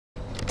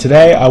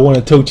Today I want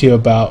to talk to you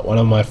about one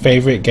of my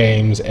favorite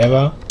games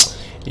ever.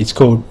 It's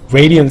called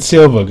Radiant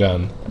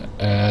Silvergun,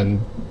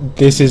 and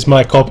this is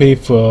my copy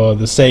for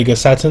the Sega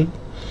Saturn,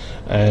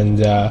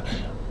 and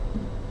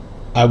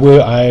I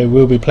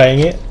will be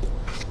playing it,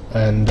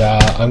 and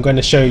I'm going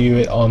to show you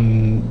it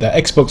on the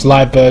Xbox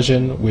Live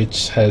version,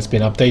 which has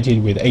been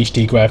updated with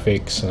HD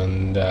graphics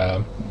and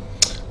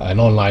an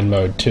online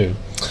mode too.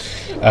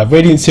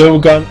 Radiant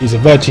Silvergun is a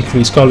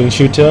vertically scrolling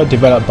shooter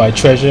developed by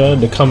Treasure,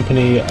 the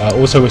company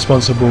also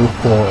responsible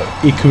for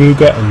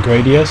Ikaruga and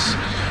Gradius.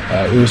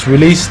 It was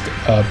released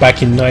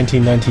back in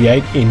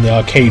 1998 in the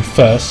arcade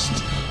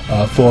first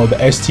for the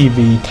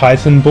STV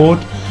Titan board.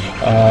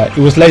 It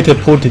was later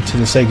ported to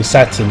the Sega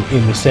Saturn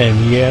in the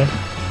same year.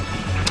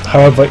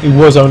 However, it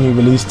was only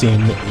released in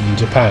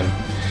Japan.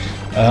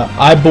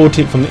 I bought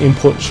it from the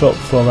import shop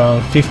for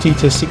around £50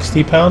 to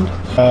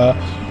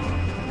 £60.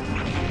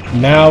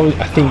 Now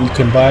I think you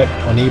can buy it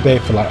on eBay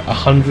for like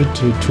 £100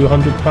 to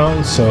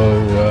 £200, so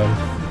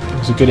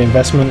it's a good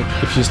investment.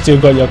 If you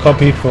still got your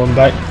copy from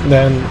back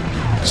then,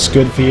 it's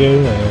good for you.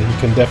 You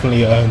can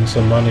definitely earn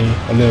some money,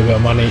 a little bit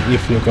of money,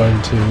 if you're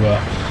going to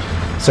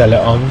sell it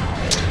on.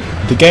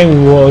 The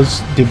game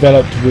was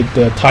developed with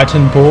the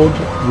Titan board,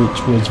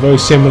 which was very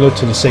similar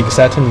to the Sega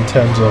Saturn in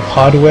terms of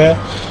hardware,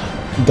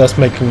 thus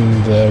making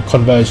the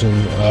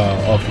conversion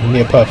of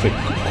near perfect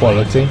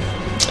quality.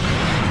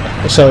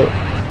 So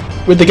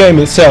with the game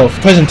itself,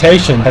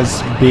 presentation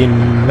has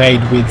been made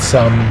with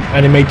some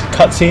animated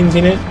cutscenes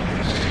in it,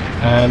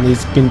 and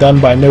it's been done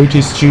by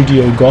Notice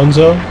Studio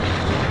Gonzo.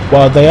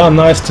 While they are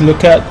nice to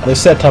look at, they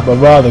set up a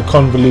rather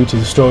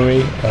convoluted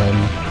story.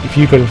 If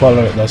you can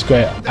follow it, that's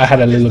great. I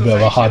had a little bit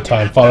of a hard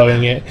time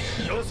following it,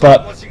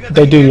 but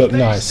they do look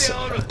nice.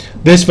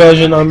 This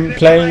version I'm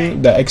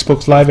playing, the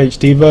Xbox Live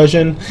HD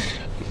version,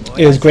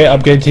 is great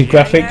updated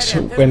graphics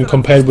when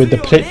compared with the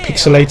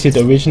pixelated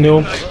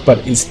original, but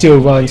it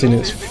still runs in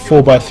its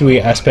 4:3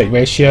 aspect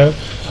ratio.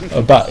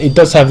 But it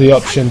does have the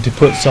option to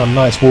put some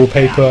nice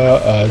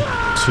wallpaper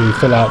to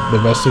fill out the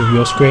rest of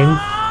your screen.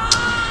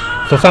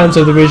 For fans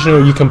of the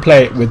original, you can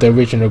play it with the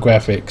original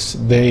graphics.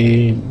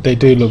 They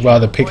do look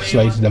rather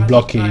pixelated and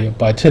blocky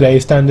by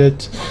today's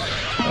standards,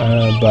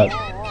 but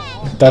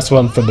that's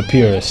one for the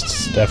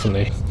purists,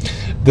 definitely.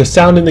 The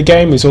sound in the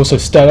game is also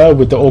stellar,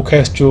 with the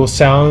orchestral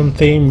sound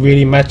theme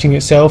really matching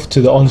itself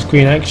to the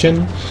on-screen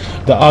action.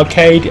 The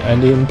arcade,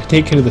 and in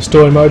particular the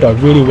story mode, are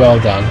really well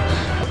done.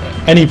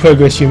 Any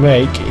progress you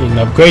make in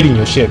upgrading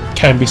your ship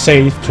can be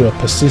saved to a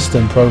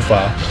persistent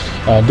profile.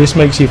 This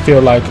makes you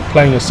feel like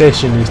playing a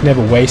session is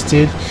never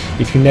wasted.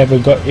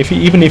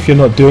 Even if you're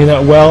not doing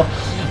that well,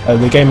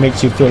 the game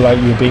makes you feel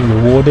like you're being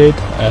rewarded,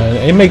 and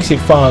it makes it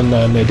fun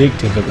and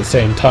addictive at the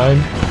same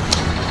time.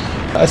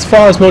 As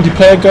far as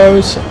multiplayer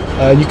goes,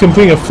 you can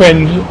bring a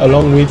friend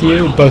along with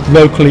you, both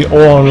locally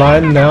or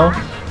online now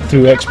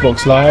through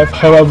Xbox Live.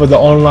 However, the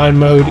online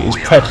mode is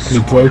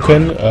practically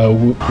broken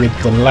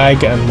with the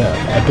lag and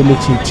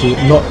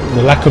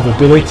the lack of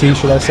ability,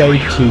 should I say,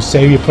 to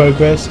save your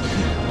progress,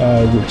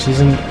 which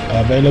isn't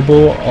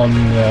available on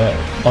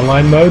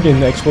online mode in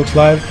the Xbox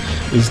Live,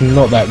 is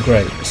not that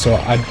great. So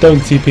I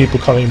don't see people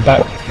coming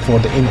back for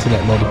the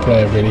internet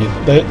multiplayer really.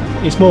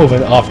 It's more of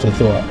an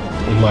afterthought,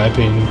 in my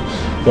opinion,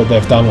 what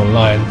they've done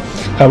online.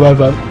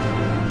 However,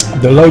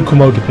 the local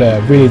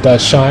multiplayer really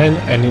does shine,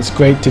 and it's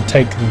great to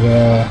take on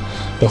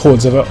the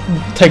hordes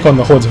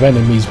of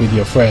enemies with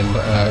your friend.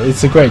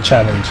 It's a great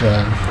challenge,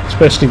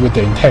 especially with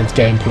the intense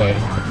gameplay.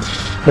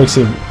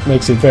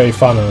 Makes it very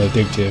fun and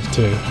addictive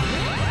too.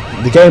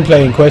 The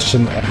gameplay in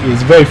question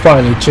is very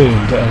finely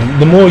tuned,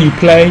 and the more you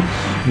play,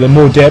 the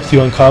more depth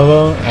you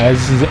uncover,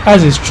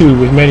 as is true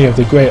with many of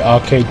the great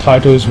arcade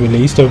titles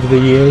released over the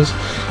years.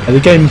 The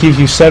game gives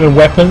you 7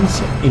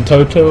 weapons in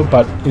total,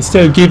 but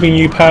instead of giving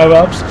you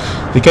power-ups,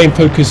 the game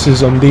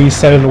focuses on these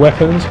 7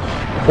 weapons,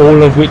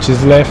 all of which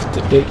is left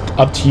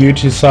up to you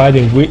to decide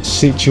in which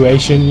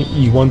situation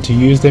you want to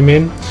use them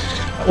in.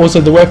 Also,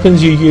 the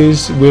weapons you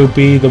use will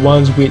be the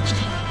ones which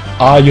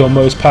are your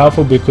most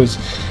powerful, because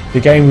the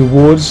game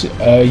rewards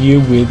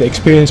you with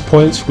experience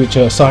points which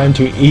are assigned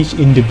to each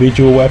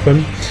individual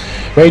weapon.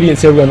 Radiant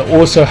Silvergun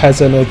also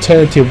has an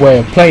alternative way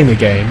of playing the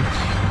game,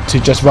 to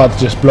rather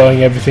just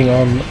blowing everything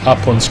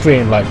up on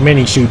screen like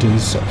many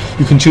shooters.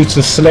 You can choose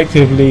to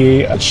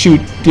selectively shoot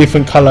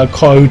different color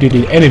coded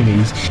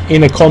enemies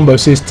in a combo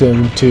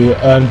system to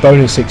earn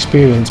bonus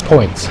experience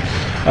points.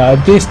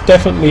 This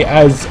definitely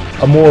adds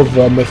a more of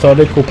a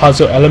methodical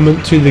puzzle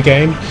element to the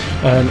game,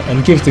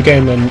 and gives the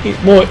game a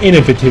more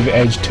innovative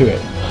edge to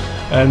it.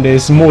 And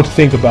there's more to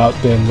think about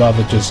than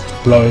rather just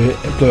blowing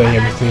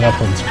everything up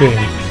on screen.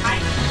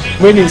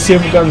 Radiant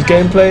Silvergun's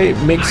gameplay,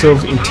 mix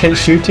of intense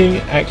shooting,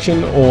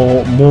 action,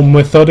 or more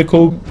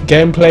methodical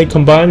gameplay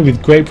combined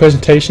with great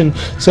presentation,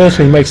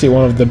 certainly makes it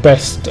one of the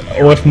best,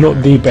 or if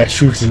not the best,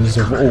 shooters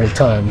of all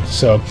time.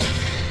 So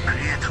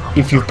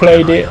if you've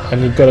played it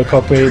and you've got a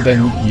copy,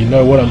 then you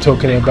know what I'm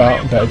talking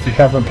about. But if you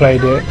haven't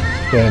played it,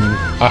 then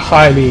I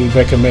highly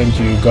recommend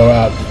you go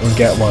out and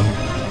get one.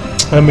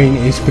 I mean,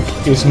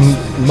 it's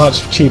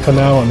much cheaper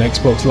now on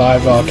Xbox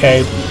Live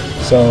Arcade,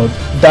 So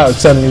that would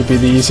certainly be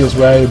the easiest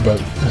way,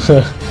 but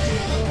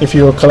if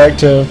you're a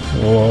collector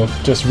or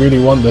just really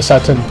want the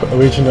Saturn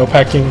original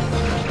packing,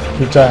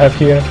 which I have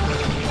here,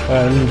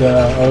 and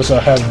I also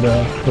have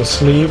the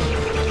sleeve,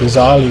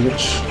 bizarrely,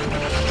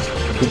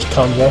 which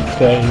comes off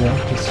there, you know,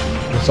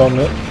 it's on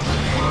it.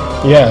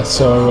 Yeah,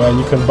 so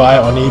you can buy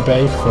it on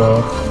eBay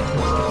for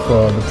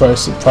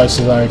the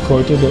prices I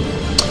quoted it.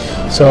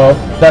 So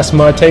that's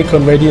my take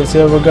on Radiant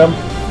Silvergun.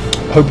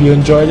 Hope you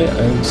enjoyed it,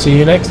 and see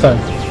you next time.